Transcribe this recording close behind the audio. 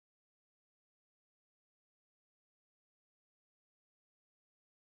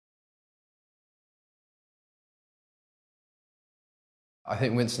I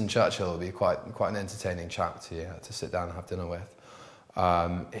think Winston Churchill would be quite an entertaining chap to sit down and have dinner with.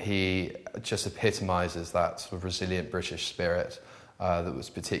 He just epitomises that sort of resilient British spirit that was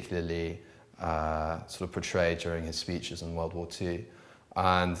particularly sort of portrayed during his speeches in World War II.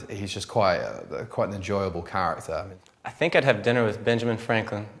 And he's just quite an enjoyable character. I think I'd have dinner with Benjamin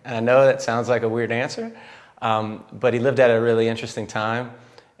Franklin. And I know that sounds like a weird answer, but he lived at a really interesting time.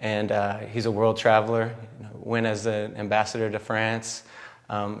 And he's a world traveler, went as an ambassador to France.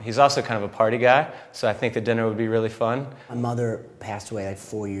 He's also kind of a party guy, so I think the dinner would be really fun. My mother passed away like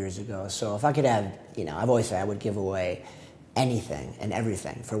 4 years ago, so if I could have, I've always said I would give away anything and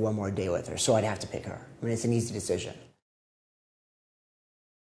everything for one more day with her, so I'd have to pick her. I mean, it's an easy decision.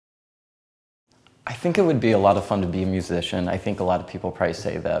 I think it would be a lot of fun to be a musician. I think a lot of people probably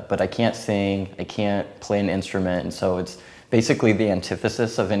say that, but I can't sing, I can't play an instrument, and so it's basically the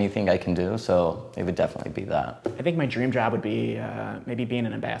antithesis of anything I can do, so it would definitely be that. I think my dream job would be maybe being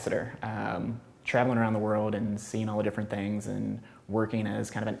an ambassador, traveling around the world and seeing all the different things and working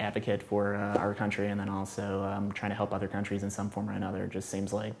as kind of an advocate for our country, and then also trying to help other countries in some form or another. Just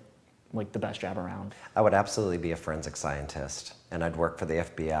seems like the best job around. I would absolutely be a forensic scientist, and I'd work for the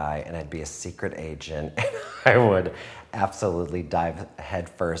FBI, and I'd be a secret agent, and I would absolutely dive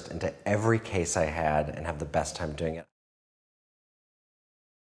headfirst into every case I had and have the best time doing it.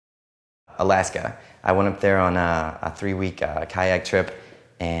 Alaska. I went up there on a 3-week kayak trip,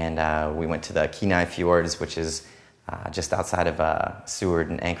 and we went to the Kenai Fjords, which is just outside of Seward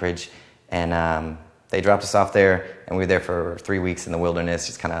and Anchorage, and they dropped us off there, and we were there for 3 weeks in the wilderness,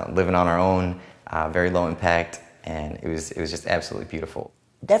 just kind of living on our own, very low impact, and it was just absolutely beautiful.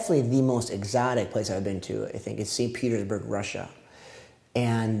 Definitely the most exotic place I've been to, I think, is St. Petersburg, Russia.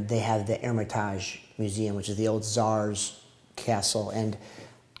 And they have the Hermitage Museum, which is the old Tsar's castle. And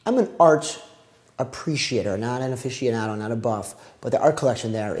I'm an art appreciator, not an aficionado, not a buff, but the art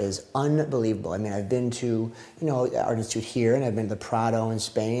collection there is unbelievable. I mean, I've been to, the Art Institute here, and I've been to the Prado in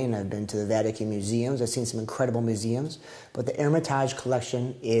Spain, I've been to the Vatican museums, I've seen some incredible museums, but the Hermitage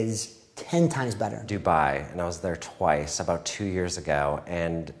collection is 10 times better. Dubai, and I was there twice, about 2 years ago,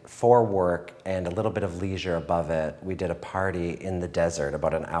 and for work and a little bit of leisure above it, we did a party in the desert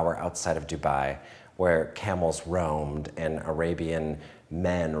about an hour outside of Dubai, where camels roamed and Arabian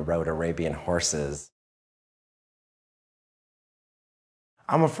men rode Arabian horses.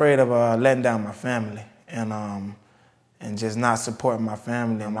 I'm afraid of letting down my family and just not supporting my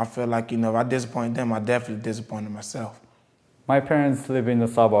family. I feel like, if I disappoint them, I definitely disappointed myself. My parents live in the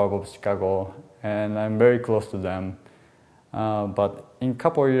suburb of Chicago, and I'm very close to them. But in a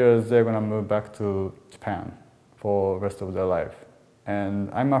couple of years, they're going to move back to Japan for the rest of their life. And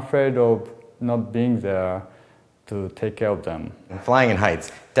I'm afraid of not being there to take care of them. And flying in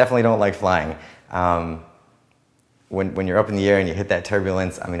heights, definitely don't like flying. When you're up in the air and you hit that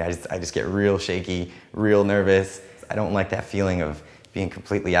turbulence, I mean, I just get real shaky, real nervous. I don't like that feeling of being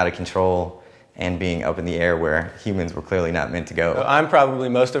completely out of control and being up in the air where humans were clearly not meant to go. I'm probably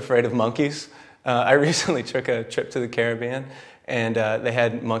most afraid of monkeys. I recently took a trip to the Caribbean, and they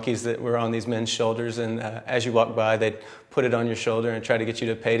had monkeys that were on these men's shoulders, and as you walk by, they'd put it on your shoulder and try to get you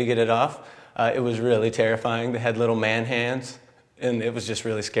to pay to get it off. It was really terrifying. They had little man hands, and it was just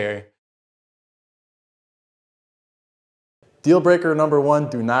really scary. Deal breaker number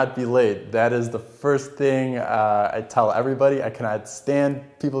 1, do not be late. That is the first thing I tell everybody. I cannot stand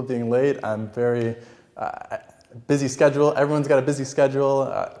people being late. I'm very busy schedule. Everyone's got a busy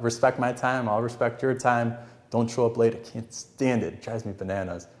schedule. Respect my time. I'll respect your time. Don't show up late. I can't stand it. It drives me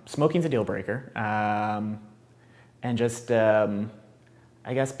bananas. Smoking's a deal breaker. And just,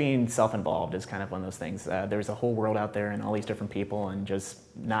 I guess being self-involved is kind of one of those things. There's a whole world out there and all these different people, and just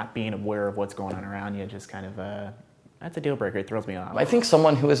not being aware of what's going on around you just kind of... that's a deal breaker. It throws me off. I think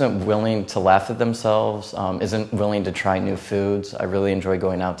someone who isn't willing to laugh at themselves, isn't willing to try new foods. I really enjoy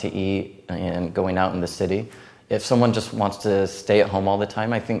going out to eat and going out in the city. If someone just wants to stay at home all the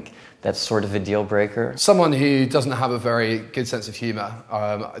time, I think that's sort of a deal breaker. Someone who doesn't have a very good sense of humour.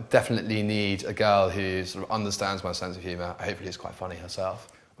 I definitely need a girl who sort of understands my sense of humour. Hopefully is quite funny herself.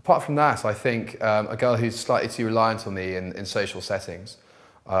 Apart from that, I think a girl who's slightly too reliant on me in social settings.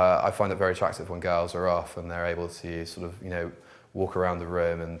 I find it very attractive when girls are off and they're able to sort of, walk around the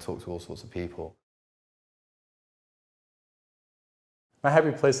room and talk to all sorts of people. My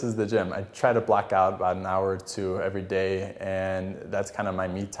happy place is the gym. I try to block out about an hour or two every day, and that's kind of my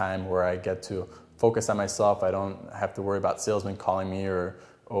me time where I get to focus on myself. I don't have to worry about salesmen calling me or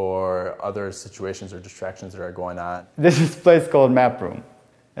other situations or distractions that are going on. This is a place called Map Room.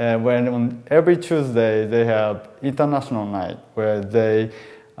 When on every Tuesday they have international night where they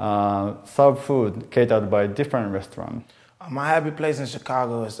serve food catered by different restaurants. My happy place in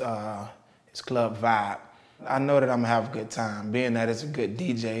Chicago is Club Vibe. I know that I'm gonna have a good time, being that it's a good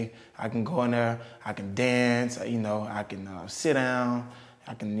DJ. I can go in there, I can dance, I can sit down,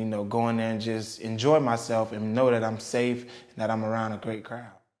 I can, go in there and just enjoy myself and know that I'm safe and that I'm around a great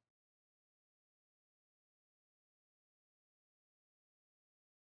crowd.